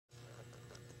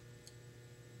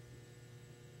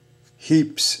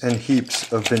heaps and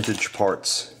heaps of vintage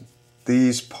parts.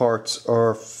 These parts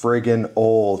are friggin'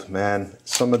 old, man.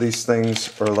 Some of these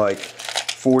things are like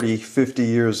 40, 50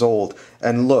 years old.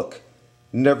 And look,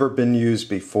 never been used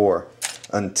before.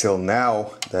 Until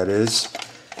now, that is.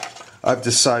 I've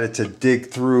decided to dig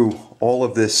through all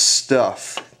of this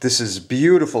stuff. This is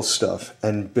beautiful stuff,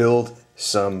 and build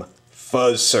some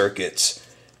fuzz circuits.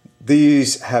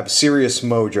 These have serious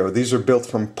mojo. These are built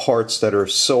from parts that are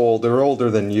sold. They're older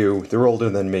than you. They're older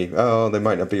than me. Oh, they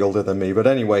might not be older than me, but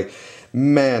anyway,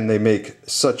 man, they make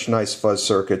such nice fuzz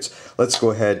circuits. Let's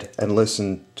go ahead and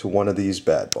listen to one of these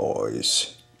bad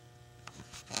boys.